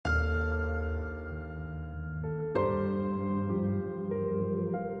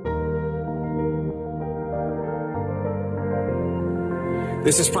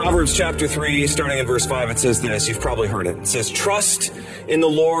This is Proverbs chapter 3, starting in verse 5. It says this. You've probably heard it. It says, "Trust in the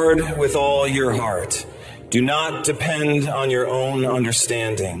Lord with all your heart. Do not depend on your own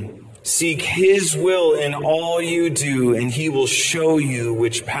understanding. Seek his will in all you do, and he will show you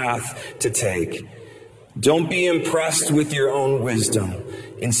which path to take. Don't be impressed with your own wisdom.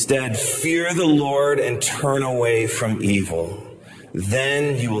 Instead, fear the Lord and turn away from evil.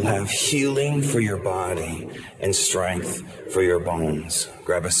 Then you will have healing for your body and strength for your bones."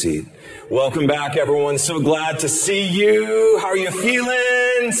 Grab a seat. Welcome back, everyone. So glad to see you. How are you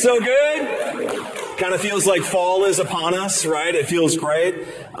feeling? So good? Kind of feels like fall is upon us, right? It feels great.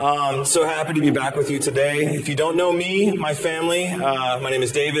 So happy to be back with you today. If you don't know me, my family, my name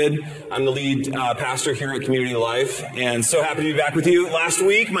is David. I'm the lead pastor here at Community Life, and so happy to be back with you. Last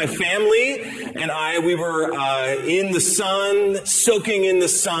week, my family and we were in the sun, soaking in the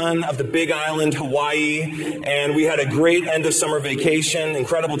sun of the Big Island, Hawaii, and we had a great end of summer vacation,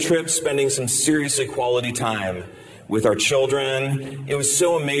 incredible trip, spending some seriously quality time with our children. It was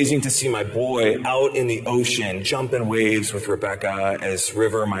so amazing to see my boy out in the ocean, jumping waves with Rebecca, as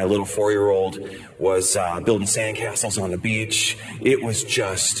River, my little 4-year-old, was building sandcastles on the beach. It was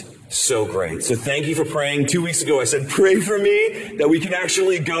just so great. So thank you for praying. 2 weeks ago, I said, pray for me that we can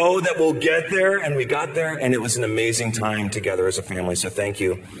actually go, that we'll get there. And we got there, and it was an amazing time together as a family. So thank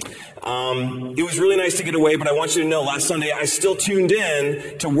you. It was really nice to get away, but I want you to know, last Sunday, I still tuned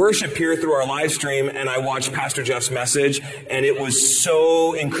in to worship here through our live stream, and I watched Pastor Jeff's message, and it was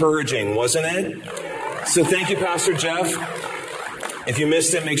so encouraging, wasn't it? So thank you, Pastor Jeff. If you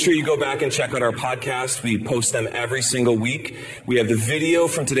missed it, make sure you go back and check out our podcast. We post them every single week. We have the video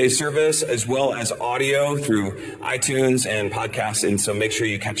from today's service as well as audio through iTunes and podcasts, and so make sure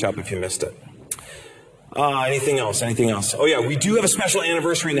you catch up if you missed it. Anything else? Oh yeah, we do have a special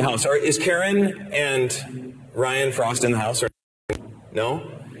anniversary in the house. Is Karen and Ryan Frost in the house? No?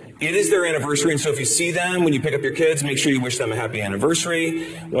 It is their anniversary, and so if you see them when you pick up your kids, make sure you wish them a happy anniversary.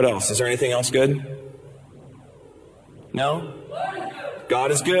 What else? Is there anything else good? No?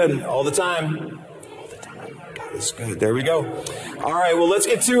 God is good all the time. All the time. God is good. There we go. All right, well, let's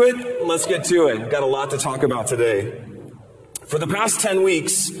get to it. Got a lot to talk about today. For the past 10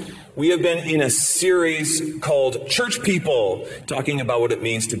 weeks, we have been in a series called Church People, talking about what it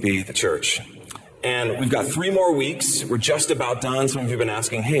means to be the church. And we've got 3 more weeks. We're just about done. Some of you have been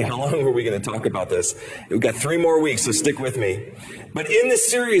asking, hey, how long are we going to talk about this? We've got 3 more weeks, so stick with me. But in this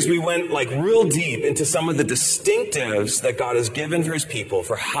series, we went real deep into some of the distinctives that God has given for his people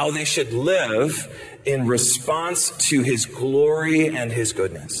for how they should live in response to his glory and his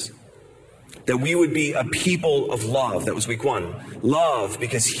goodness. That we would be a people of love. That was week 1. Love,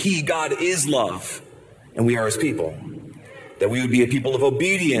 because God is love, and we are his people. That we would be a people of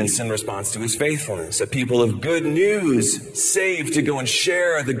obedience in response to his faithfulness. A people of good news, saved to go and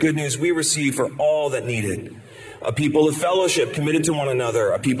share the good news we receive for all that need it. A people of fellowship, committed to one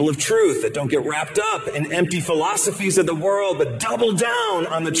another. A people of truth that don't get wrapped up in empty philosophies of the world, but double down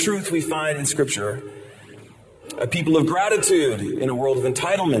on the truth we find in Scripture. A people of gratitude in a world of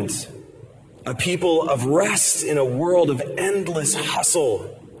entitlement. A people of rest in a world of endless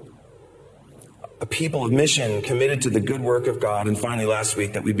hustle. A people of mission committed to the good work of God. And finally, last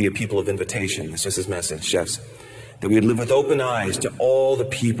week, that we'd be a people of invitation. That's just his message, chefs. That we'd live with open eyes to all the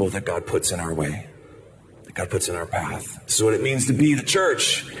people that God puts in our way, that God puts in our path. This is what it means to be the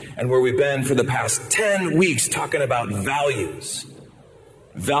church, and where we've been for the past 10 weeks talking about values.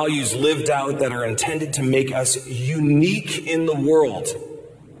 Values lived out that are intended to make us unique in the world,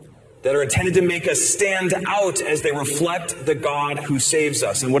 that are intended to make us stand out as they reflect the God who saves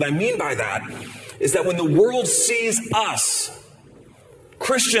us. And what I mean by that is that when the world sees us,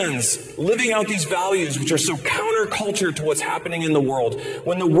 Christians, living out these values, which are so counterculture to what's happening in the world,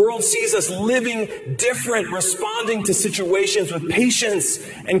 when the world sees us living different, responding to situations with patience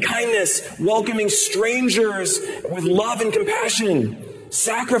and kindness, welcoming strangers with love and compassion,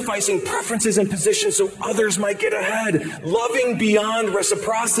 sacrificing preferences and positions so others might get ahead, loving beyond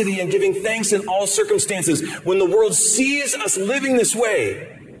reciprocity and giving thanks in all circumstances. When the world sees us living this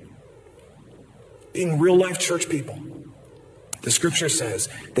way, being real-life church people, the scripture says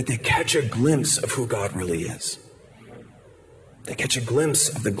that they catch a glimpse of who God really is. They catch a glimpse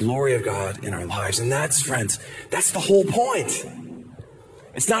of the glory of God in our lives. And that's, friends, that's the whole point.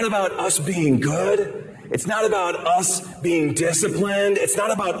 It's not about us being good. It's not about us being disciplined. It's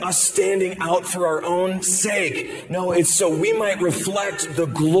not about us standing out for our own sake. No, it's so we might reflect the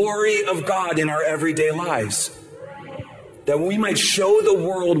glory of God in our everyday lives. That we might show the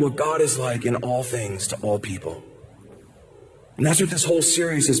world what God is like in all things to all people. And that's what this whole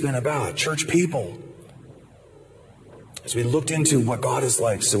series has been about, church people. as we looked into what God is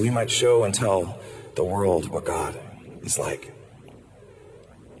like so we might show and tell the world what God is like.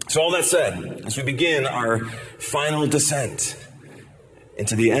 So all that said, as we begin our final descent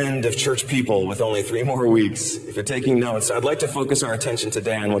into the end of church people with only 3 more weeks, if you're taking notes, I'd like to focus our attention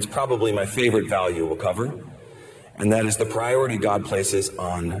today on what's probably my favorite value we'll cover, and that is the priority God places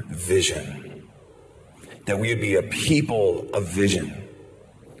on vision. That we would be a people of vision,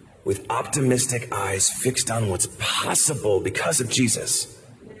 with optimistic eyes fixed on what's possible because of Jesus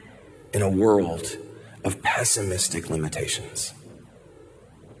in a world of pessimistic limitations.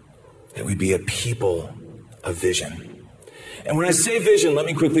 That we be a people of vision. And when I say vision, let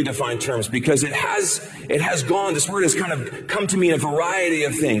me quickly define terms, because it has gone, this word has kind of come to mean a variety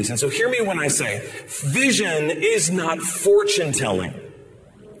of things. And so hear me when I say, vision is not fortune telling.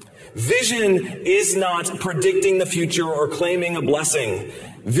 Vision is not predicting the future or claiming a blessing.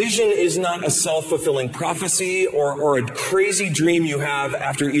 Vision is not a self-fulfilling prophecy or a crazy dream you have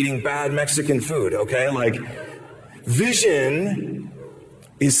after eating bad Mexican food, okay? Like, vision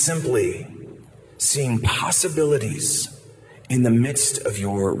is simply seeing possibilities in the midst of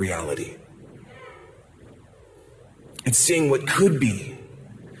your reality. It's seeing what could be.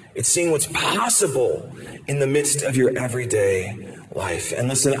 It's seeing what's possible in the midst of your everyday life. And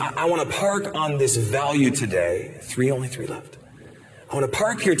listen, I want to park on this value today. Only three left. I want to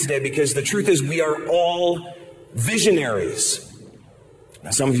park here today because the truth is we are all visionaries.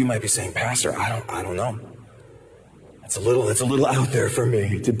 Now, some of you might be saying, Pastor, I don't know. It's a little out there for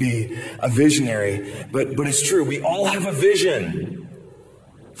me to be a visionary, but it's true. We all have a vision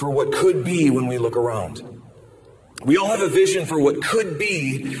for what could be when we look around. We all have a vision for what could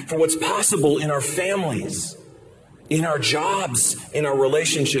be, for what's possible in our families, in our jobs, in our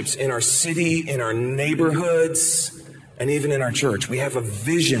relationships, in our city, in our neighborhoods, and even in our church. We have a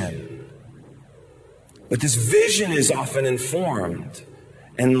vision. But this vision is often informed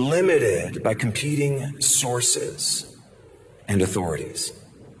and limited by competing sources and authorities.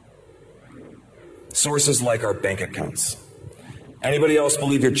 Sources like our bank accounts. Anybody else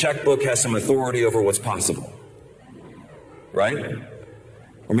believe your checkbook has some authority over what's possible? Right?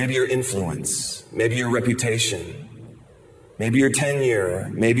 Or maybe your influence, maybe your reputation, maybe your tenure,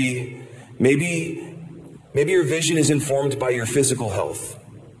 maybe your vision is informed by your physical health.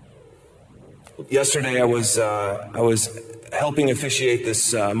 Yesterday I was helping officiate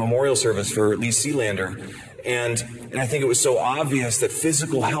this memorial service for Lee Sealander. And I think it was so obvious that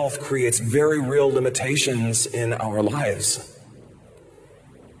physical health creates very real limitations in our lives.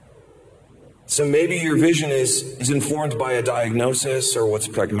 So maybe your vision is informed by a diagnosis, or what's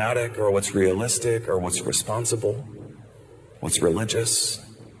pragmatic, or what's realistic, or what's responsible, what's religious,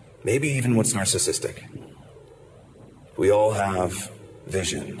 maybe even what's narcissistic. We all have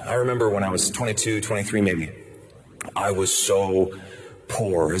vision. I remember when I was 22, 23 maybe, I was so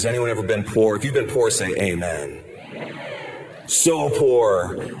poor. Has anyone ever been poor? If you've been poor, say amen. So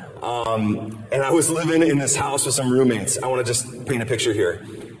poor. And I was living in this house with some roommates. I want to just paint a picture here.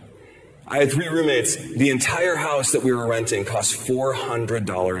 I had 3 roommates. The entire house that we were renting cost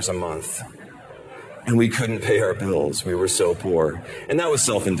 $400 a month. And we couldn't pay our bills. We were so poor. And that was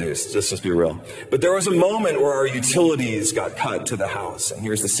self-induced, just be real. But there was a moment where our utilities got cut to the house. And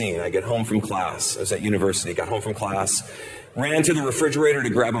here's the scene. I get home from class. I was at university, got home from class, ran to the refrigerator to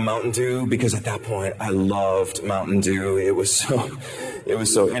grab a Mountain Dew, because at that point I loved Mountain Dew. It was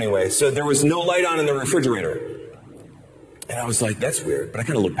so anyway, so there was no light on in the refrigerator. And I was like, that's weird, but I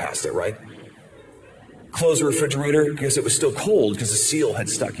kind of looked past it, right? Close the refrigerator because it was still cold because the seal had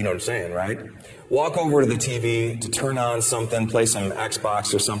stuck, you know what I'm saying, right? Walk over to the TV to turn on something, play some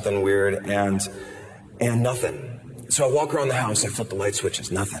Xbox or something weird, and nothing. So I walk around the house, I flip the light switches,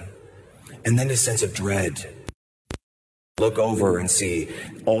 nothing. And then a sense of dread. Look over and see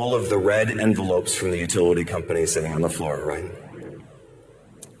all of the red envelopes from the utility company sitting on the floor, right?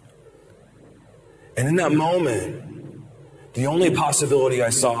 And in that moment, the only possibility I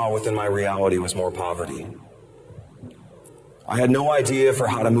saw within my reality was more poverty. I had no idea for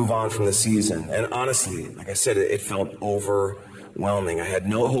how to move on from the season. And honestly, like I said, it felt overwhelming. I had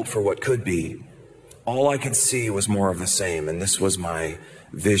no hope for what could be. All I could see was more of the same, and this was my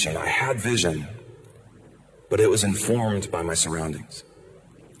vision. I had vision, but it was informed by my surroundings.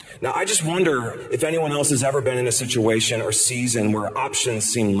 Now, I just wonder if anyone else has ever been in a situation or season where options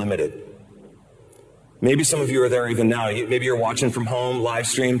seem limited. Maybe some of you are there even now. Maybe you're watching from home, live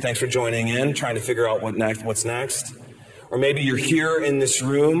stream. Thanks for joining in, trying to figure out what's next. Or maybe you're here in this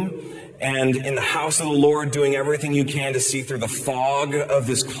room and in the house of the Lord doing everything you can to see through the fog of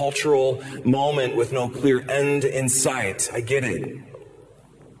this cultural moment with no clear end in sight. I get it.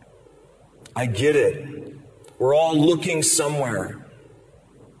 We're all looking somewhere.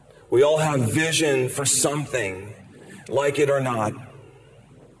 We all have vision for something, like it or not.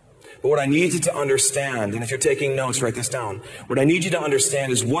 But what I need you to understand, and if you're taking notes, write this down. What I need you to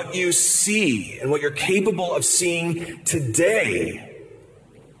understand is what you see and what you're capable of seeing today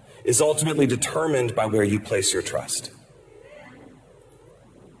is ultimately determined by where you place your trust.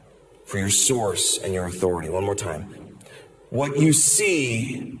 For your source and your authority. One more time. What you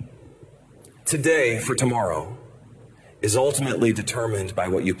see today for tomorrow is ultimately determined by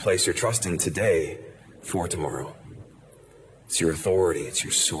what you place your trust in today for tomorrow. It's your authority. It's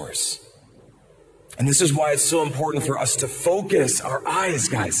your source. And this is why it's so important for us to focus our eyes,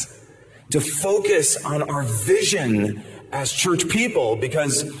 guys, to focus on our vision as church people,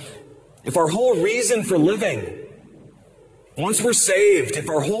 because if our whole reason for living, once we're saved, if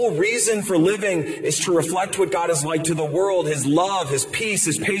our whole reason for living is to reflect what God is like to the world, his love, his peace,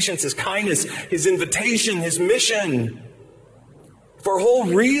 his patience, his kindness, his invitation, his mission, if our whole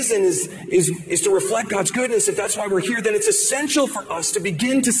reason is to reflect God's goodness, if that's why we're here, then it's essential for us to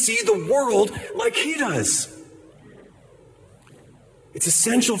begin to see the world like he does. It's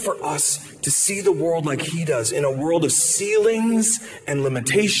essential for us to see the world like he does, in a world of ceilings and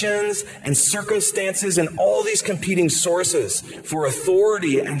limitations and circumstances and all these competing sources for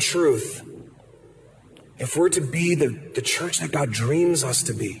authority and truth. If we're to be the church that God dreams us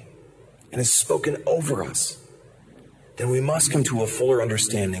to be and has spoken over us, then we must come to a fuller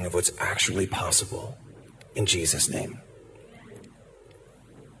understanding of what's actually possible in Jesus' name.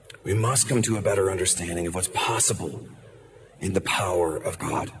 We must come to a better understanding of what's possible in the power of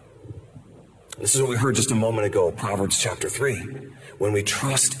God. This is what we heard just a moment ago, Proverbs chapter 3. When we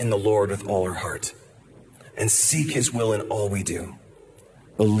trust in the Lord with all our heart and seek his will in all we do,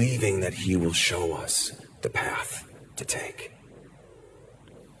 believing that he will show us the path to take.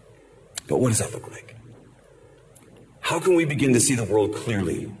 But what does that look like? How can we begin to see the world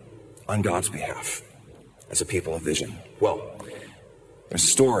clearly on God's behalf as a people of vision? Well, there's a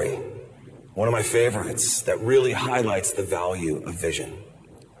story, one of my favorites, that really highlights the value of vision.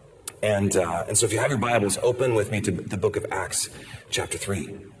 And so if you have your Bibles, open with me to the book of Acts, chapter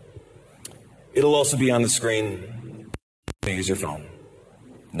 3. It'll also be on the screen. Use your phone.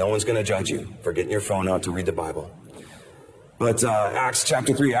 No one's going to judge you for getting your phone out to read the Bible. But Acts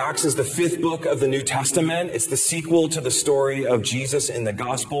chapter 3, Acts is the fifth book of the New Testament. It's the sequel to the story of Jesus in the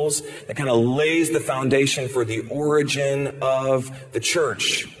Gospels that kind of lays the foundation for the origin of the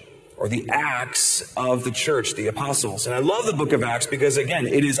church, or the Acts of the church, the apostles. And I love the book of Acts because, again,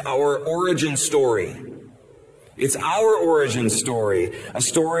 it is our origin story. It's our origin story, a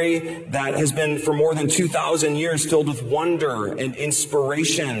story that has been for more than 2,000 years filled with wonder and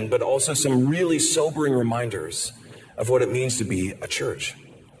inspiration, but also some really sobering reminders of what it means to be a church.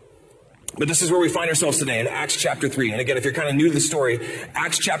 But this is where we find ourselves today, in Acts chapter 3. And again, if you're kind of new to the story,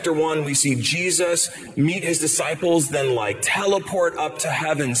 Acts chapter 1, we see Jesus meet his disciples, then teleport up to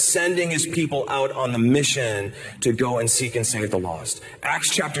heaven, sending his people out on the mission to go and seek and save the lost.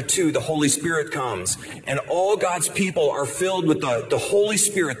 Acts chapter 2, the Holy Spirit comes, and all God's people are filled with the Holy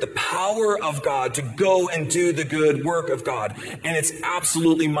Spirit, the power of God to go and do the good work of God. And it's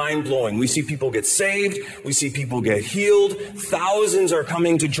absolutely mind-blowing. We see people get saved. We see people get healed. Thousands are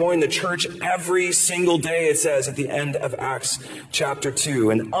coming to join the church every single day, it says at the end of Acts chapter 2.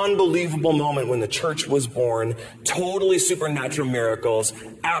 An unbelievable moment when the church was born. Totally supernatural miracles.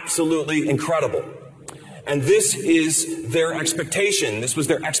 Absolutely incredible. And this is their expectation. This was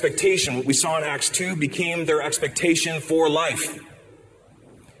their expectation. What we saw in Acts 2 became their expectation for life.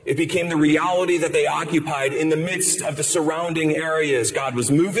 It became the reality that they occupied in the midst of the surrounding areas. God was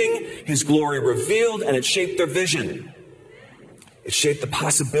moving, his glory revealed, and it shaped their vision. It shaped the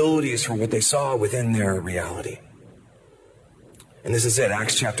possibilities for what they saw within their reality. And this is it,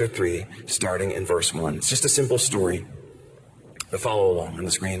 Acts chapter 3, starting in verse 1. It's just a simple story, but follow along on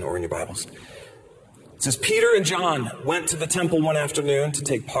the screen or in your Bibles. It says, Peter and John went to the temple one afternoon to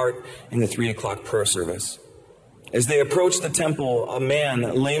take part in the 3:00 prayer service. As they approached the temple, a man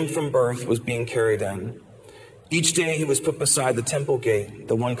lame from birth was being carried in. Each day he was put beside the temple gate,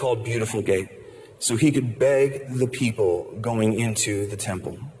 the one called Beautiful Gate, so he could beg the people going into the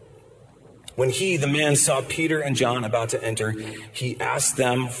temple. When the man, saw Peter and John about to enter, he asked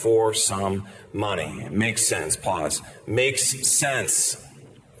them for some money. Makes sense. Pause. Makes sense.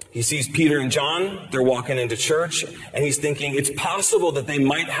 He sees Peter and John, they're walking into church, and he's thinking it's possible that they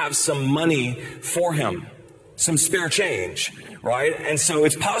might have some money for him, some spare change, right? And so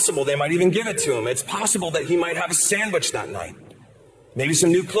it's possible they might even give it to him. It's possible that he might have a sandwich that night. Maybe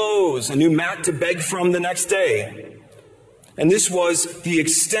some new clothes, a new mat to beg from the next day. And this was the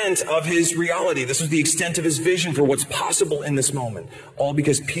extent of his reality. This was the extent of his vision for what's possible in this moment. All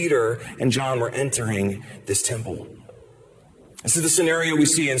because Peter and John were entering this temple. This is the scenario we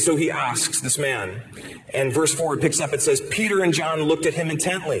see. And so he asks this man. And verse 4, it picks up, it says, Peter and John looked at him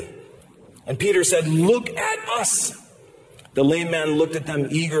intently. And Peter said, "Look at us." The lame man looked at them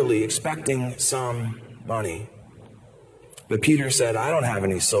eagerly, expecting some money. But Peter said, "I don't have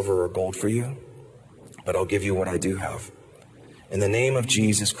any silver or gold for you, but I'll give you what I do have. In the name of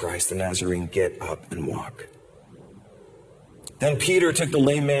Jesus Christ, the Nazarene, get up and walk." Then Peter took the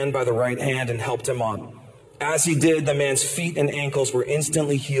lame man by the right hand and helped him up. As he did, the man's feet and ankles were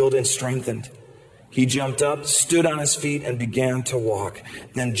instantly healed and strengthened. He jumped up, stood on his feet, and began to walk.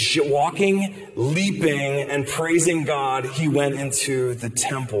 Then walking, leaping, and praising God, he went into the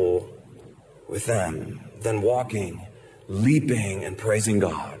temple with them. Then walking, leaping, and praising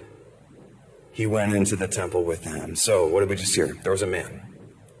God, he went into the temple with them. So what did we just hear? There was a man.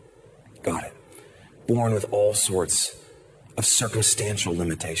 Got it. Born with all sorts of circumstantial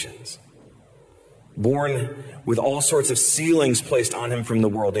limitations. Born with all sorts of ceilings placed on him from the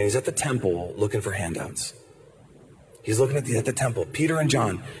world. And he's at the temple looking for handouts. He's looking at the temple. Peter and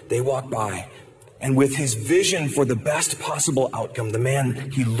John, they walk by. And with his vision for the best possible outcome, the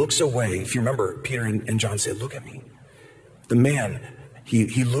man, he looks away. If you remember, Peter and John said, "Look at me." The man,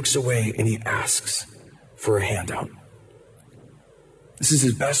 he looks away and he asks for a handout. This is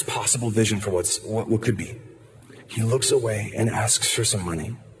his best possible vision for what could be. He looks away and asks for some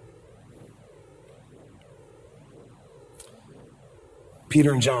money.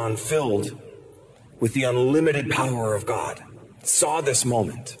 Peter and John, filled with the unlimited power of God, saw this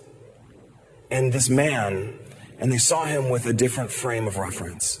moment and this man, and they saw him with a different frame of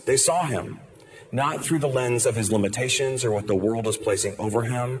reference. They saw him not through the lens of his limitations or what the world was placing over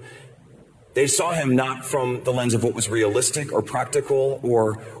him. They saw him not from the lens of what was realistic or practical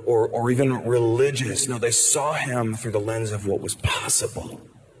or even religious. No, they saw him through the lens of what was possible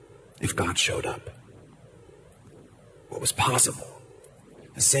if God showed up. What was possible.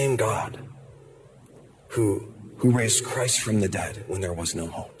 The same God who raised Christ from the dead when there was no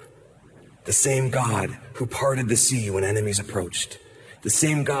hope. The same God who parted the sea when enemies approached. The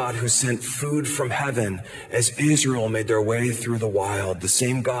same God who sent food from heaven as Israel made their way through the wild. The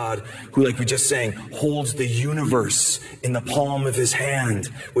same God who, like we just sang, holds the universe in the palm of his hand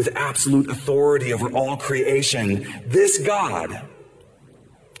with absolute authority over all creation. This God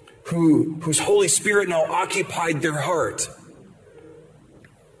whose Holy Spirit now occupied their heart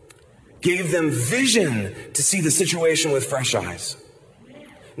gave them vision to see the situation with fresh eyes.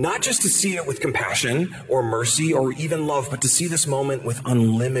 Not just to see it with compassion or mercy or even love, but to see this moment with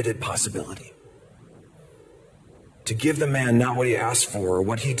unlimited possibility. To give the man not what he asked for or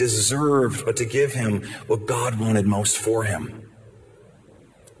what he deserved, but to give him what God wanted most for him.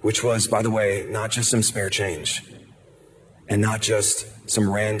 Which was, by the way, not just some spare change and not just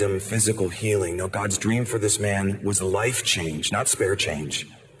some random physical healing. No, God's dream for this man was life change, not spare change.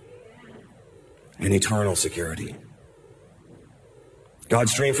 And eternal security.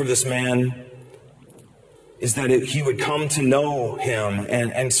 God's dream for this man is that he would come to know him.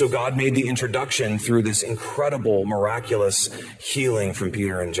 And so God made the introduction through this incredible, miraculous healing from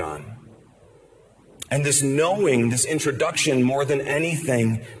Peter and John. And this knowing, this introduction more than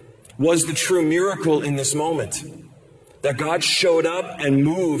anything, was the true miracle in this moment. That God showed up and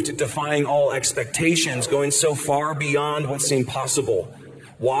moved, defying all expectations, going so far beyond what seemed possible.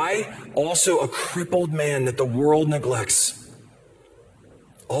 Why? Also a crippled man that the world neglects.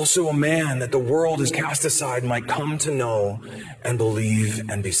 Also a man that the world has cast aside might come to know and believe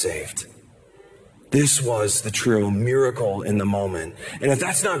and be saved. This was the true miracle in the moment. And if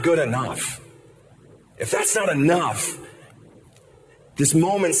that's not good enough, if that's not enough, this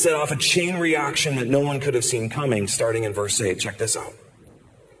moment set off a chain reaction that no one could have seen coming, starting in verse 8. Check this out.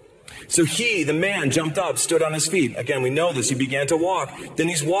 So he, the man, jumped up, stood on his feet. Again, we know this. He began to walk. Then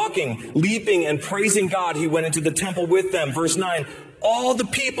he's walking, leaping, and praising God. He went into the temple with them. Verse 9, all the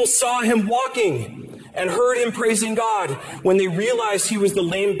people saw him walking and heard him praising God. When they realized he was the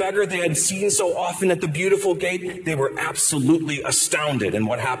lame beggar they had seen so often at the beautiful gate, they were absolutely astounded. And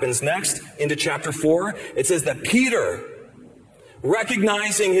what happens next? Into chapter 4, it says that Peter,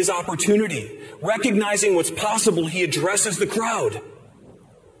 recognizing his opportunity, recognizing what's possible, he addresses the crowd.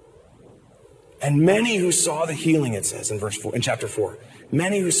 And many who saw the healing, it says in chapter 4,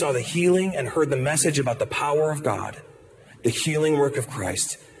 many who saw the healing and heard the message about the power of God, the healing work of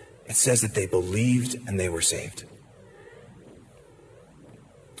Christ, it says that they believed and they were saved.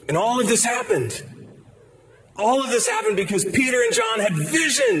 And all of this happened. All of this happened because Peter and John had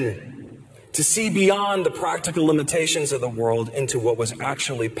vision. to see beyond the practical limitations of the world into what was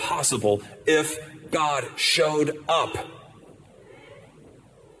actually possible if God showed up.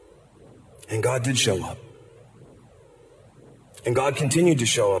 And God did show up. And God continued to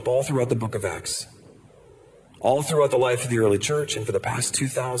show up all throughout the book of Acts. All throughout the life of the early church, and for the past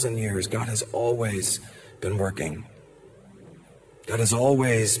 2,000 years, God has always been working. God has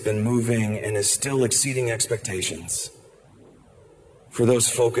always been moving and is still exceeding expectations for those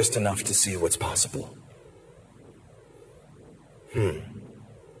focused enough to see what's possible. And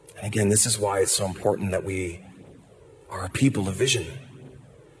again, this is why it's so important that we are a people of vision.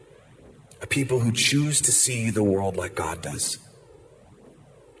 A people who choose to see the world like God does.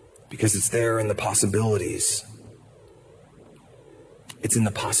 Because it's there in the possibilities. It's in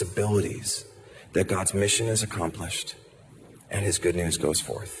the possibilities that God's mission is accomplished and his good news goes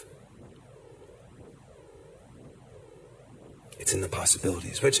forth. It's in the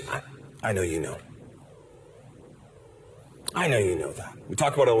possibilities, which I know you know. I know you know that. We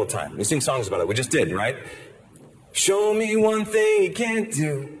talk about it all the time. We sing songs about it. We just did, right? Show me one thing he can't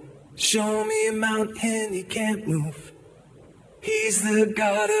do. Show me a mountain he can't move. He's the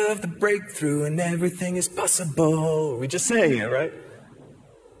God of the breakthrough and everything is possible. We just sang it, right?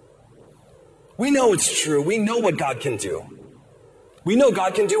 We know it's true. We know what God can do. We know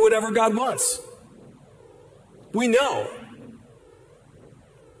God can do whatever God wants. We know.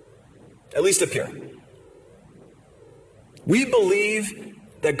 At least up here. We believe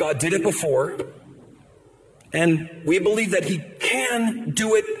that God did it before, and we believe that he can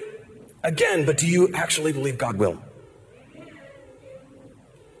do it again, but do you actually believe God will?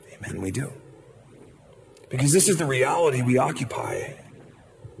 Amen, we do. Because this is the reality we occupy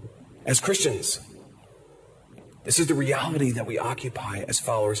as Christians. This is the reality that we occupy as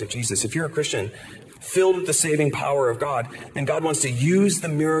followers of Jesus. If you're a Christian filled with the saving power of God, then God wants to use the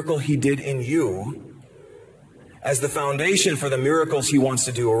miracle he did in you as the foundation for the miracles he wants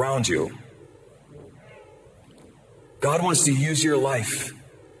to do around you. God wants to use your life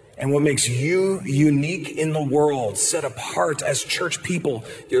and what makes you unique in the world, set apart as church people,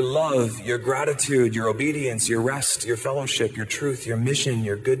 your love, your gratitude, your obedience, your rest, your fellowship, your truth, your mission,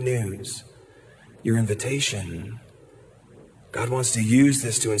 your good news, your invitation. God wants to use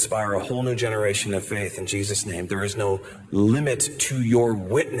this to inspire a whole new generation of faith in Jesus' name. There is no limit to your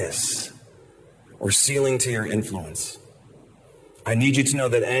witness or ceiling to your influence. I need you to know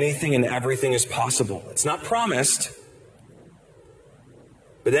that anything and everything is possible. It's not promised,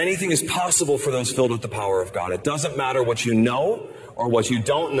 but anything is possible for those filled with the power of God. It doesn't matter what you know or what you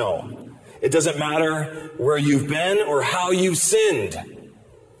don't know. It doesn't matter where you've been or how you've sinned.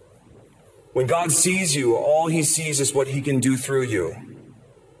 When God sees you, all he sees is what he can do through you.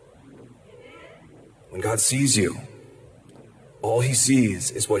 When God sees you, all he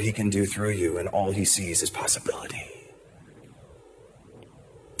sees is what he can do through you, and all he sees is possibility.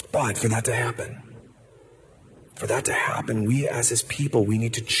 But for that to happen, we as his people, we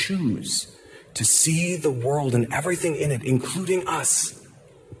need to choose to see the world and everything in it, including us.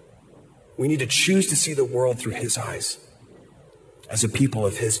 We need to choose to see the world through his eyes as a people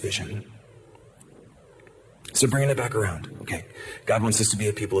of his vision. So bringing it back around. Okay, God wants us to be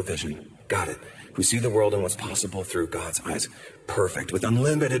a people of vision. Got it. Who see the world and what's possible through God's eyes. Perfect. With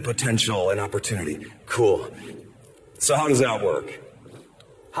unlimited potential and opportunity. Cool. So how does that work?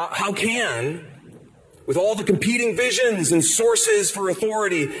 How can, with all the competing visions and sources for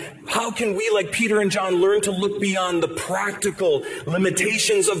authority, how can we, like Peter and John, learn to look beyond the practical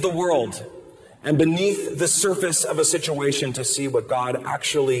limitations of the world and beneath the surface of a situation to see what God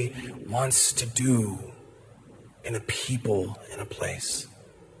actually wants to do in a people, in a place?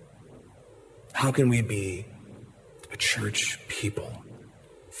 How can we be a church people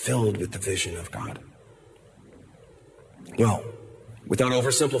filled with the vision of God? Well, without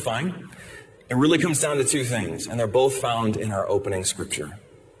oversimplifying, it really comes down to two things, and they're both found in our opening scripture.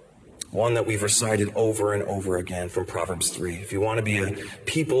 One that we've recited over and over again from Proverbs 3. If you want to be a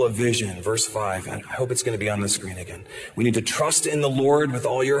people of vision, verse 5, and I hope it's going to be on the screen again. We need to trust in the Lord with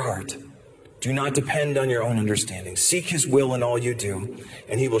all your heart. Do not depend on your own understanding. Seek his will in all you do,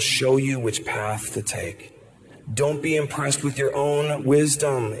 and he will show you which path to take. Don't be impressed with your own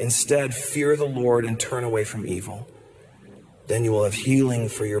wisdom. Instead, fear the Lord and turn away from evil. Then you will have healing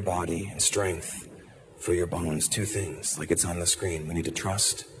for your body and strength for your bones. Two things, like it's on the screen. We need to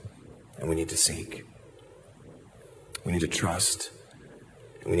trust and we need to seek. We need to trust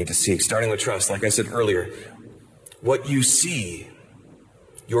and we need to seek. Starting with trust, like I said earlier, what you see,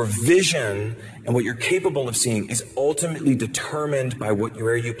 your vision, and what you're capable of seeing is ultimately determined by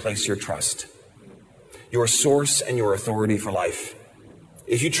where you place your trust. Your source and your authority for life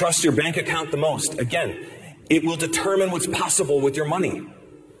If you trust your bank account the most, again, it will determine what's possible with your money.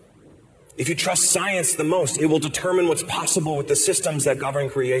 If you trust science the most, it will determine what's possible with the systems that govern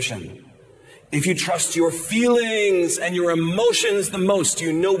creation. If you trust your feelings and your emotions the most,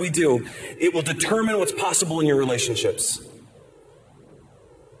 you know we do, it will determine what's possible in your relationships.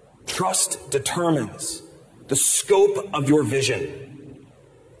 Trust determines the scope of your vision.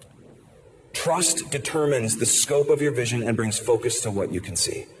 Trust determines the scope of your vision and brings focus to what you can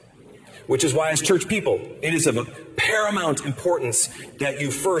see. Which is why, as church people, it is of paramount importance that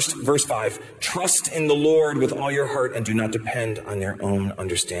you first, verse 5, trust in the Lord with all your heart and do not depend on your own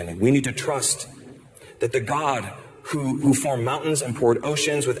understanding. We need to trust that the God who formed mountains and poured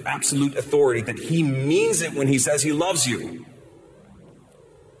oceans with absolute authority, that he means it when he says he loves you.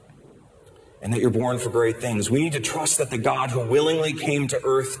 And that you're born for great things. We need to trust that the God who willingly came to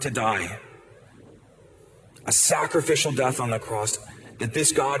earth to die, a sacrificial death on the cross, that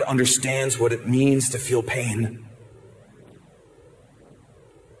this God understands what it means to feel pain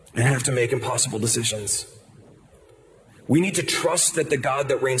and have to make impossible decisions. We need to trust that the God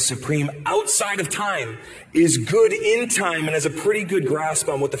that reigns supreme outside of time is good in time and has a pretty good grasp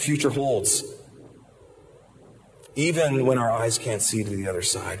on what the future holds. Even when our eyes can't see to the other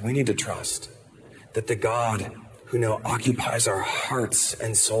side, we need to trust that the God who now occupies our hearts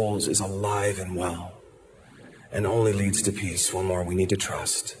and souls is alive and well and only leads to peace. One more, we need to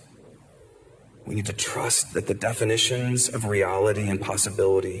trust. We need to trust that the definitions of reality and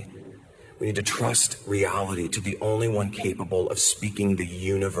possibility, we need to trust reality to the only one capable of speaking the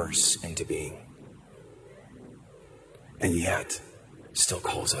universe into being. And yet, still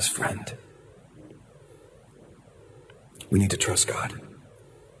calls us friend. We need to trust God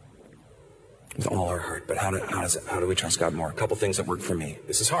with all our heart. But how do we trust God more? A couple things that work for me.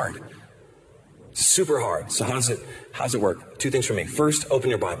 This is hard. It's super hard. So how does it work? Two things for me. First, open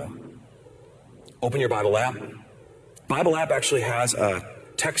your Bible. Open your Bible app. Bible app actually has a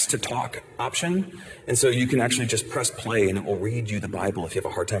text to talk option. And so you can actually just press play and it will read you the Bible if you have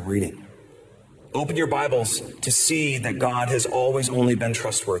a hard time reading. Open your Bibles to see that God has always only been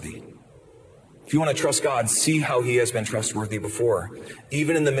trustworthy. If you want to trust God, see how he has been trustworthy before.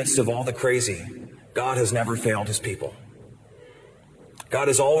 Even in the midst of all the crazy, God has never failed his people. God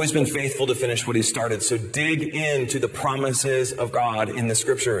has always been faithful to finish what he started. So dig into the promises of God in the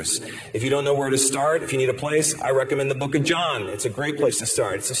scriptures. If you don't know where to start, if you need a place, I recommend the book of John. It's a great place to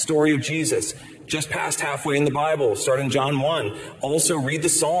start. It's the story of Jesus. Just past halfway in the Bible. Start in John 1. Also read the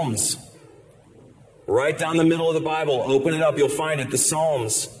Psalms. Right down the middle of the Bible. Open it up. You'll find it. The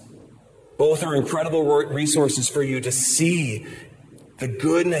Psalms. Both are incredible resources for you to see the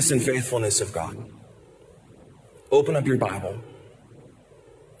goodness and faithfulness of God. Open up your Bible.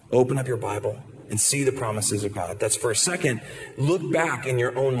 Open up your Bible and see the promises of God. That's first. Second, look back in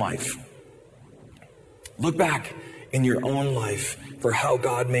your own life. Look back in your own life for how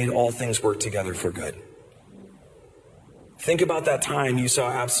God made all things work together for good. Think about that time you saw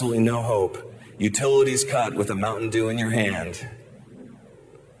absolutely no hope. Utilities cut with a Mountain Dew in your hand.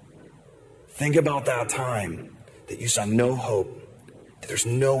 Think about that time that you saw no hope, that there's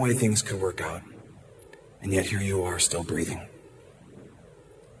no way things could work out. And yet here you are still breathing.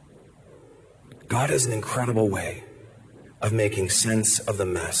 God has an incredible way of making sense of the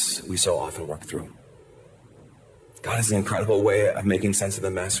mess we so often work through. God has an incredible way of making sense of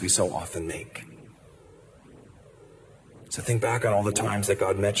the mess we so often make. So think back on all the times that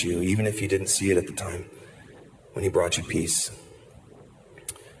God met you, even if you didn't see it at the time, when he brought you peace.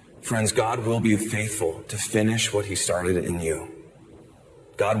 Friends, God will be faithful to finish what he started in you.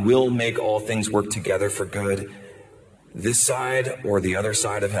 God will make all things work together for good, this side or the other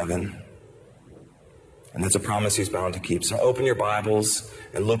side of heaven. And that's a promise he's bound to keep. So open your Bibles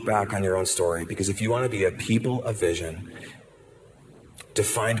and look back on your own story, because if you want to be a people of vision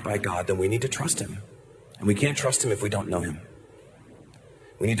defined by God, then we need to trust him. And we can't trust him if we don't know him.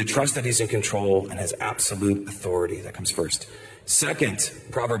 We need to trust that he's in control and has absolute authority. That comes first. Second,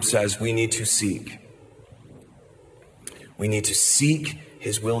 Proverbs says we need to seek. We need to seek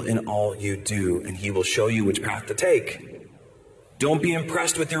his will in all you do, and he will show you which path to take. Don't be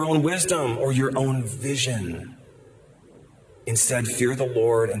impressed with your own wisdom or your own vision. Instead, fear the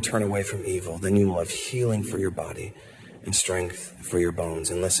Lord and turn away from evil. Then you will have healing for your body and strength for your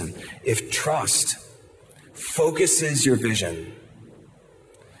bones. And listen, if trust focuses your vision,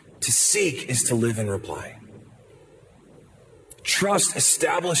 to seek is to live in reply. Trust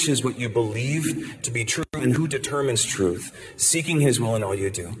establishes what you believe to be true, and who determines truth. Seeking his will in all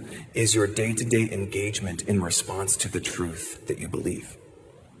you do is your day-to-day engagement in response to the truth that you believe.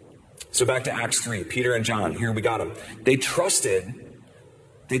 So back to Acts 3, Peter and John, here we got them. They trusted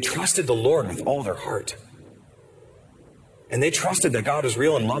They trusted the Lord with all their heart. And they trusted that God was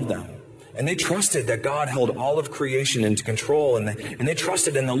real and loved them. And they trusted that God held all of creation into control, and they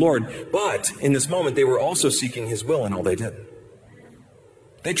trusted in the Lord. But in this moment, they were also seeking his will in all they did.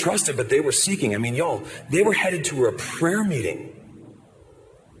 They trusted, but they were seeking. I mean, y'all, they were headed to a prayer meeting.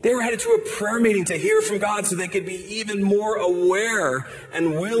 They were headed to a prayer meeting to hear from God so they could be even more aware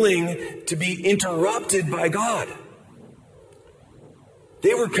and willing to be interrupted by God.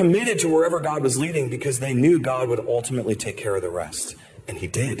 They were committed to wherever God was leading because they knew God would ultimately take care of the rest. And he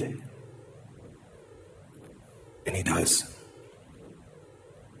did. And he does.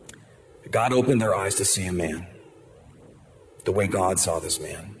 God opened their eyes to see a man the way God saw this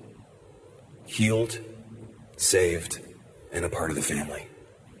man. Healed, saved, and a part of the family.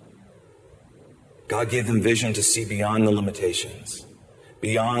 God gave them vision to see beyond the limitations,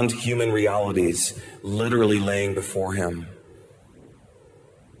 beyond human realities literally laying before him.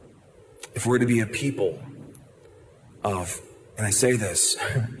 If we're to be a people of, and I say this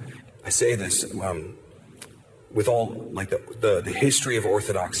with all like the history of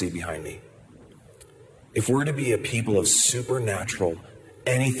orthodoxy behind me. If we're to be a people of supernatural,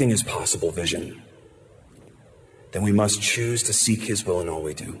 anything is possible vision, then we must choose to seek his will in all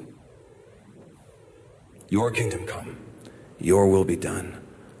we do. Your kingdom come, your will be done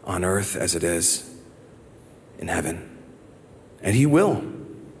on earth as it is in heaven. And he will.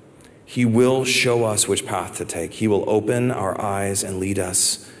 He will show us which path to take. He will open our eyes and lead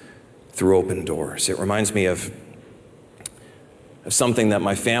us through open doors. It reminds me of something that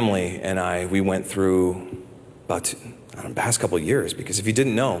my family and we went through about the past couple of years, because if you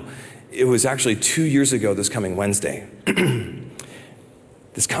didn't know, it was actually 2 years ago this coming Wednesday.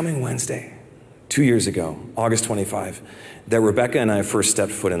 This coming Wednesday, 2 years ago, August 25, that Rebecca and I first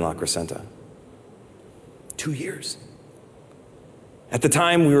stepped foot in La Crescenta. 2 years. At the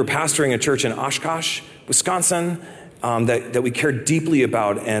time, we were pastoring a church in Oshkosh, Wisconsin, that we cared deeply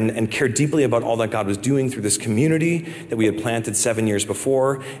about and cared deeply about all that God was doing through this community that we had planted 7 years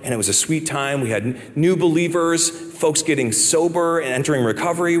before. And it was a sweet time. We had new believers, folks getting sober and entering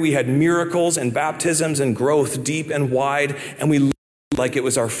recovery. We had miracles and baptisms and growth deep and wide. And we lived like it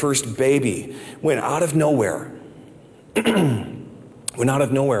was our first baby. When out of nowhere,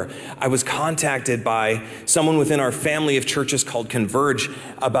 I was contacted by someone within our family of churches called Converge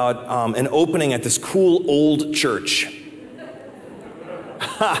about an opening at this cool old church.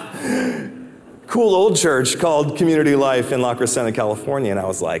 Cool old church called Community Life in La Crescenta, California. And I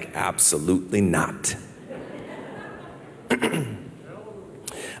was like, absolutely not.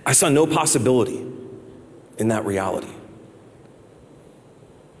 I saw no possibility in that reality.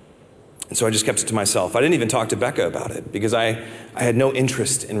 And so I just kept it to myself. I didn't even talk to Becca about it because I had no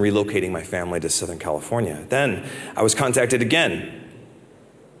interest in relocating my family to Southern California. Then I was contacted again.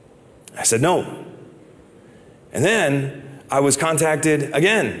 I said no. And then I was contacted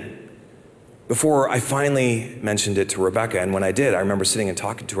again before I finally mentioned it to Rebecca. And when I did, I remember sitting and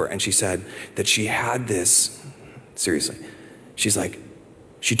talking to her, and she said that she had this, seriously, she's like,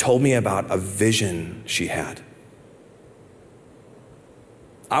 she told me about a vision she had.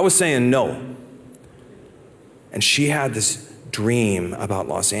 I was saying no. And she had this dream about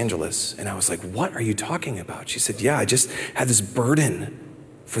Los Angeles. And I was like, what are you talking about? She said, yeah, I just had this burden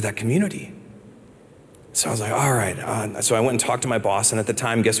for that community. So I was like, all right. So I went and talked to my boss. And at the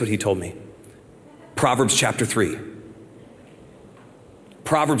time, guess what he told me? Proverbs chapter 3.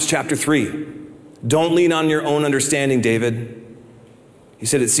 Proverbs chapter 3. Don't lean on your own understanding, David. He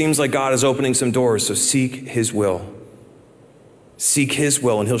said, it seems like God is opening some doors, so seek his will. Seek his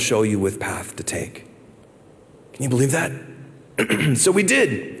will, and he'll show you which path to take. Can you believe that? So we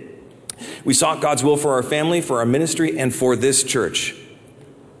did. We sought God's will for our family, for our ministry, and for this church.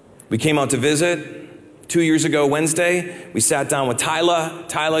 We came out to visit 2 years ago Wednesday. We sat down with Tyla.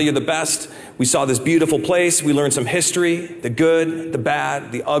 Tyla, you're the best. We saw this beautiful place. We learned some history, the good, the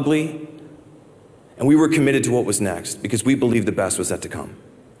bad, the ugly. And we were committed to what was next because we believed the best was yet to come.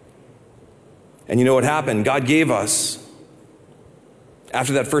 And you know what happened? God gave us.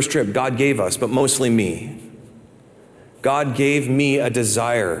 After that first trip, God gave us, but mostly me. God gave me a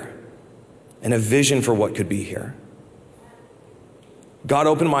desire and a vision for what could be here. God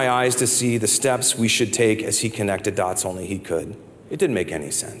opened my eyes to see the steps we should take as he connected dots only he could. It didn't make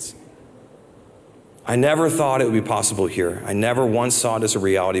any sense. I never thought it would be possible here. I never once saw it as a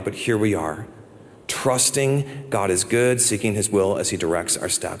reality, but here we are, trusting God is good, seeking his will as he directs our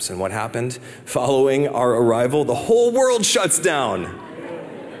steps. And what happened? Following our arrival, the whole world shuts down.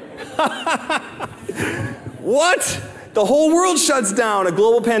 What? The whole world shuts down, a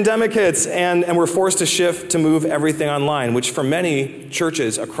global pandemic hits, and we're forced to shift to move everything online, which for many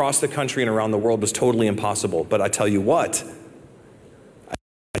churches across the country and around the world was totally impossible. But I tell you what,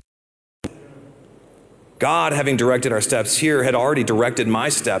 God, having directed our steps here, had already directed my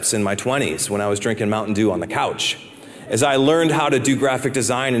steps in my 20s when I was drinking Mountain Dew on the couch, as I learned how to do graphic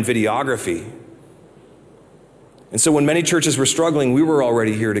design and videography. And so when many churches were struggling, we were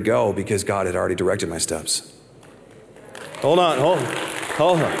already here to go because God had already directed my steps. Hold on.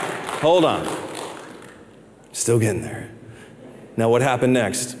 Still getting there. Now what happened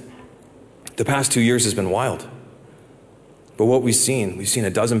next? The past 2 years has been wild. But what we've seen a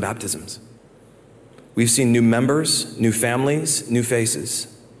dozen baptisms. We've seen new members, new families, new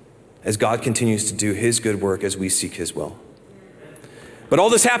faces, as God continues to do his good work as we seek his will. But all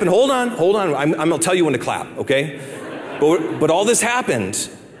this happened, hold on. I'm going to tell you when to clap, okay? But all this happened.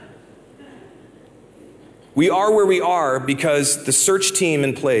 We are where we are because the search team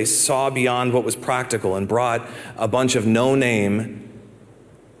in place saw beyond what was practical and brought a bunch of no-name,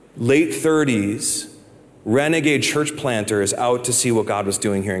 late 30s, renegade church planters out to see what God was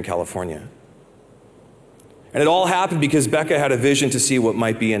doing here in California. And it all happened because Becca had a vision to see what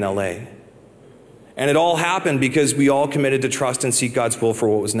might be in LA. And it all happened because we all committed to trust and seek God's will for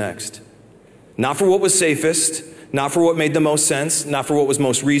what was next. Not for what was safest, not for what made the most sense, not for what was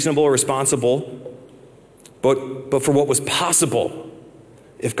most reasonable or responsible, but for what was possible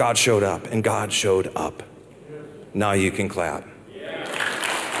if God showed up, and God showed up. Now you can clap.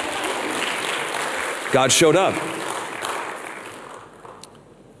 God showed up.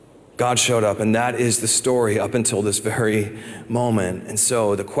 God showed up, and that is the story up until this very moment. And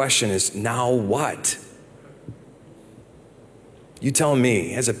so the question is, now what? You tell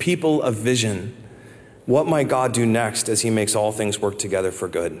me, as a people of vision, what might God do next as he makes all things work together for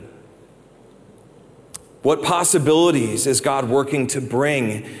good? What possibilities is God working to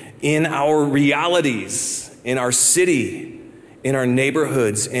bring in our realities, in our city, in our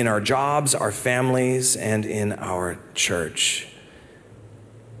neighborhoods, in our jobs, our families, and in our church?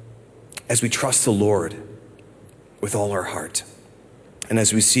 As we trust the Lord with all our heart, and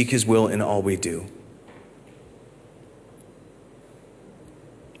as we seek his will in all we do,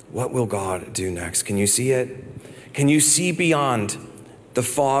 what will God do next? Can you see it? Can you see beyond the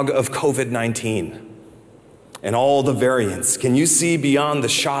fog of COVID-19 and all the variants? Can you see beyond the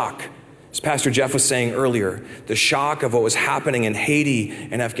shock, as Pastor Jeff was saying earlier, the shock of what was happening in Haiti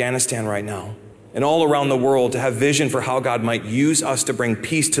and Afghanistan right now, and all around the world, to have vision for how God might use us to bring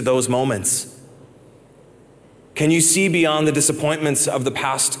peace to those moments? Can you see beyond the disappointments of the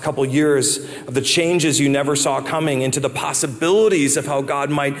past couple years, of the changes you never saw coming, into the possibilities of how God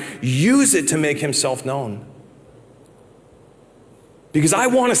might use it to make himself known? Because I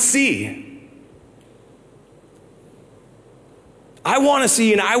want to see. I want to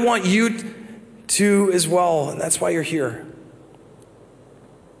see, and I want you to as well, and that's why you're here.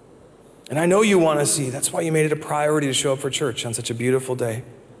 And I know you want to see. That's why you made it a priority to show up for church on such a beautiful day.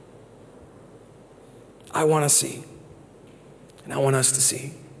 I want to see. And I want us to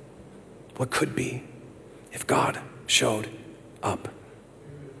see what could be if God showed up.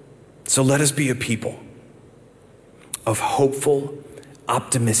 So let us be a people of hopeful,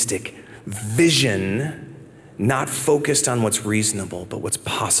 optimistic vision, not focused on what's reasonable, but what's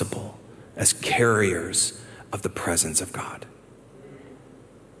possible, as carriers of the presence of God.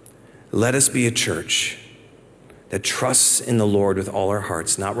 Let us be a church that trusts in the Lord with all our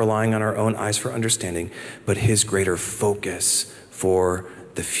hearts, not relying on our own eyes for understanding, but his greater focus for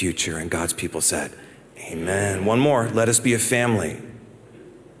the future. And God's people said, amen. One more, let us be a family.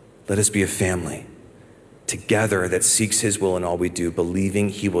 Let us be a family together that seeks his will in all we do, believing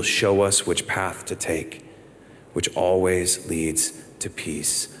he will show us which path to take, which always leads to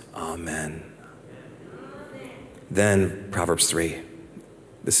peace. Amen. Then Proverbs 3.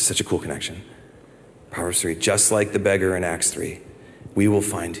 This is such a cool connection. Proverbs 3, just like the beggar in Acts 3, we will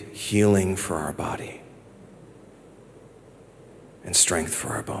find healing for our body and strength for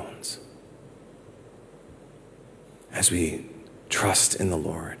our bones as we trust in the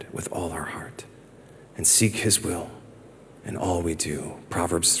Lord with all our heart and seek his will in all we do.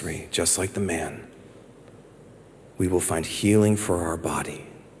 Proverbs 3, just like the man, we will find healing for our body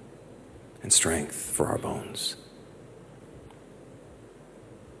and strength for our bones.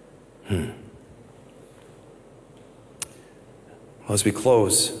 Well, as we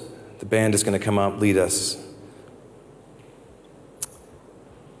close, the band is going to come up, lead us.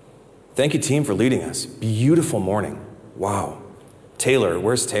 Thank you, team, for leading us. Beautiful morning. Wow. Taylor,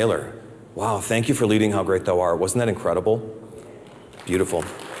 where's Taylor? Wow, thank you for leading How Great Thou Art. Wasn't that incredible? Beautiful.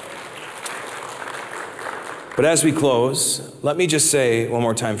 But as we close, let me just say one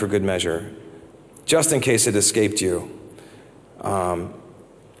more time for good measure, just in case it escaped you, God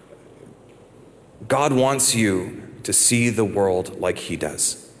wants you to see the world like he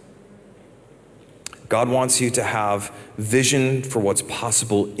does. God wants you to have vision for what's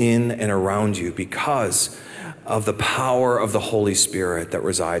possible in and around you because of the power of the Holy Spirit that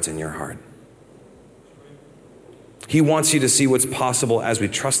resides in your heart. He wants you to see what's possible as we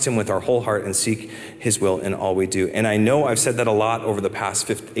trust him with our whole heart and seek his will in all we do. And I know I've said that a lot over the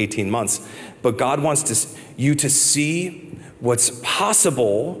past 18 months, but God wants you to see what's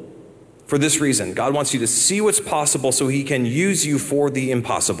possible for this reason. God wants you to see what's possible so he can use you for the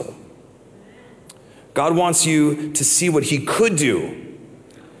impossible. God wants you to see what he could do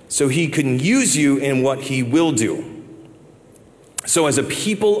so he can use you in what he will do. So as a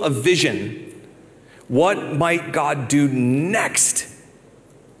people of vision, what might God do next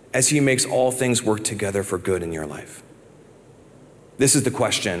as he makes all things work together for good in your life? This is the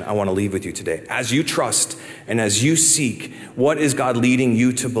question I want to leave with you today. As you trust and as you seek, what is God leading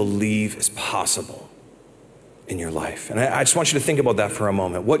you to believe is possible in your life? And I just want you to think about that for a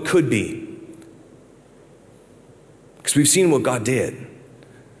moment. What could be? Because we've seen what God did,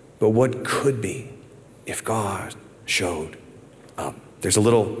 but what could be if God showed up? There's a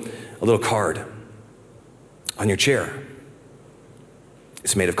little card on your chair.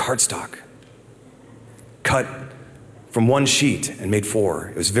 It's made of cardstock, cut from one sheet and made 4.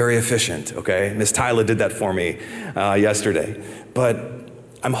 It was very efficient, okay? Miss Tyler did that for me yesterday. But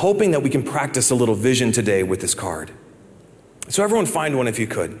I'm hoping that we can practice a little vision today with this card. So everyone find one if you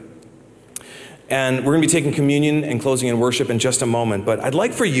could. And we're going to be taking communion and closing in worship in just a moment. But I'd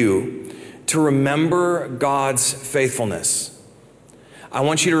like for you to remember God's faithfulness. I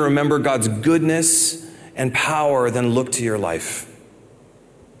want you to remember God's goodness and power, then look to your life.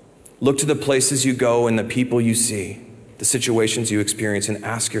 Look to the places you go and the people you see, the situations you experience, and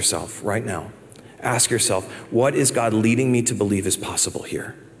ask yourself right now, ask yourself, what is God leading me to believe is possible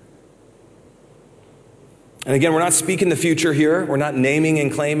here? And again, we're not speaking the future here. We're not naming and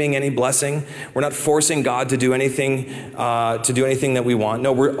claiming any blessing. We're not forcing God to do anything that we want.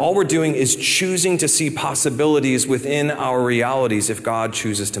 No, all we're doing is choosing to see possibilities within our realities if God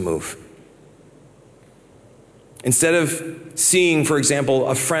chooses to move. Instead of seeing, for example,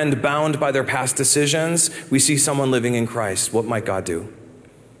 a friend bound by their past decisions, we see someone living in Christ. What might God do?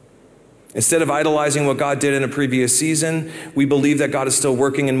 Instead of idolizing what God did in a previous season, we believe that God is still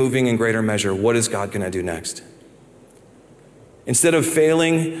working and moving in greater measure. What is God going to do next? Instead of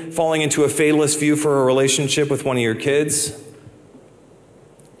falling into a fatalist view for a relationship with one of your kids,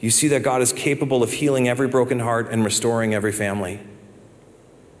 you see that God is capable of healing every broken heart and restoring every family.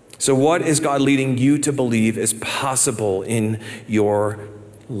 So what is God leading you to believe is possible in your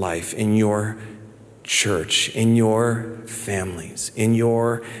life, in your church, in your families, in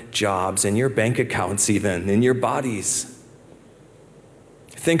your jobs, in your bank accounts even, in your bodies?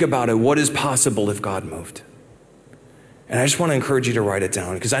 Think about it. What is possible if God moved? And I just want to encourage you to write it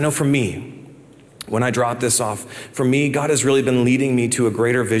down, because I know for me, when I drop this off, for me, God has really been leading me to a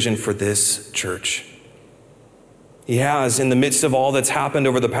greater vision for this church. He has. In the midst of all that's happened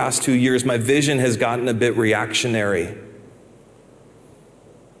over the past 2 years, my vision has gotten a bit reactionary.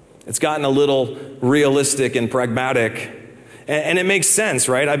 It's gotten a little realistic and pragmatic. And it makes sense,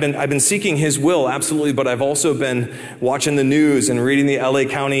 right? I've been seeking his will, absolutely, but I've also been watching the news and reading the LA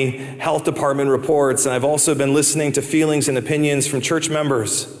County Health Department reports, and I've also been listening to feelings and opinions from church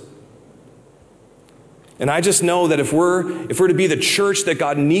members. And I just know that if we're to be the church that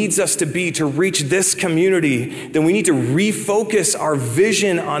God needs us to be to reach this community, then we need to refocus our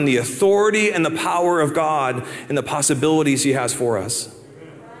vision on the authority and the power of God and the possibilities he has for us.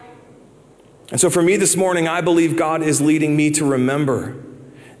 And so for me this morning, I believe God is leading me to remember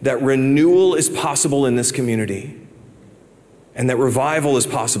that renewal is possible in this community and that revival is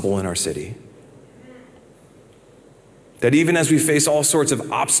possible in our city. That even as we face all sorts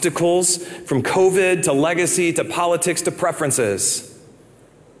of obstacles, from COVID to legacy to politics to preferences,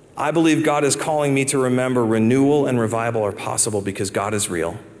 I believe God is calling me to remember renewal and revival are possible because God is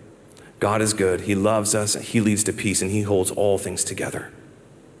real. God is good. He loves us. He leads to peace, and he holds all things together.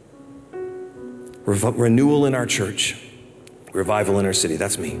 Renewal in our church, revival in our city.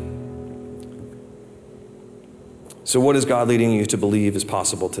 That's me. So what is God leading you to believe is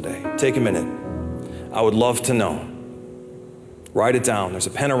possible today? Take a minute. I would love to know. Write it down. There's a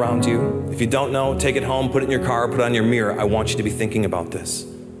pen around you. If you don't know, take it home, put it in your car, put it on your mirror. I want you to be thinking about this.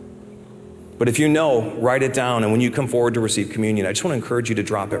 But if you know, write it down. And when you come forward to receive communion, I just want to encourage you to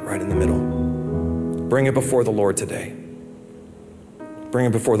drop it right in the middle. Bring it before the Lord today. Bring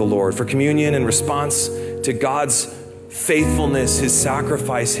it before the Lord. For communion, in response to God's faithfulness, his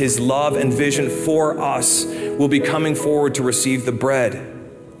sacrifice, his love and vision for us, we'll be coming forward to receive the bread,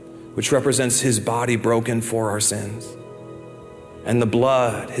 which represents his body broken for our sins, and the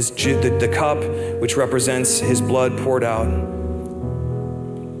blood, the cup, which represents his blood poured out.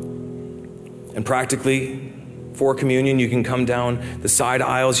 And practically, for communion, you can come down the side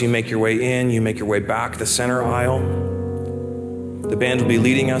aisles, you make your way in, you make your way back the center aisle. The band will be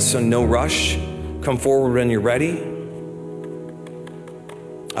leading us, so no rush. Come forward when you're ready.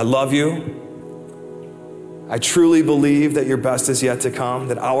 I love you. I truly believe that your best is yet to come,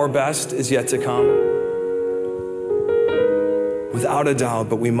 that our best is yet to come. Without a doubt,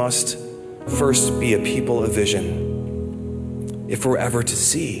 but we must first be a people of vision if we're ever to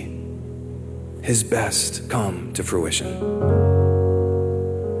see his best come to fruition.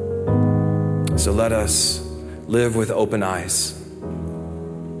 So let us live with open eyes.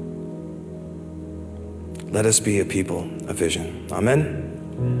 Let us be a people of vision. Amen.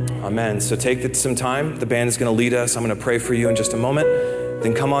 Amen. So take some time. The band is going to lead us. I'm going to pray for you in just a moment.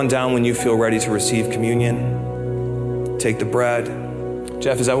 Then come on down when you feel ready to receive communion. Take the bread.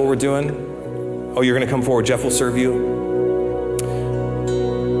 Jeff, is that what we're doing? Oh, you're going to come forward. Jeff will serve you.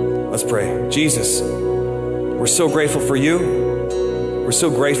 Let's pray. Jesus, we're so grateful for you. We're so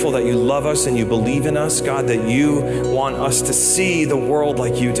grateful that you love us and you believe in us, God, that you want us to see the world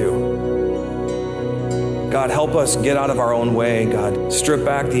like you do. God, help us get out of our own way, God. Strip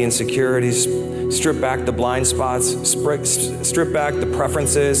back the insecurities, strip back the blind spots, strip back the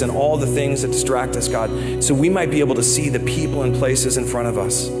preferences and all the things that distract us, God, so we might be able to see the people and places in front of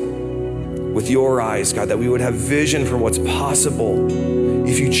us with your eyes, God, that we would have vision for what's possible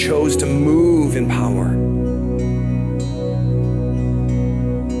if you chose to move in power.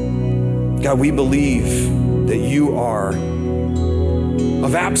 God, we believe that you are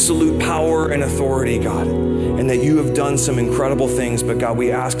of absolute power and authority, God, and that you have done some incredible things. But God,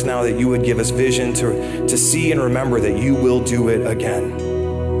 we ask now that you would give us vision to see and remember that you will do it again.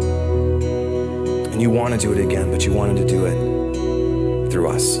 And you want to do it again, but you wanted to do it through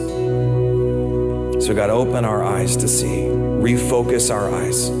us. So God, open our eyes to see, refocus our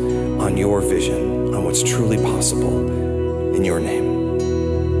eyes on your vision, on what's truly possible in your name.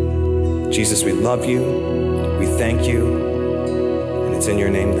 Jesus, we love you. We thank you. It's in your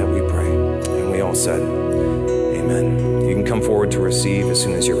name that we pray. And we all said, amen. You can come forward to receive as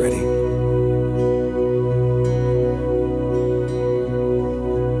soon as you're ready.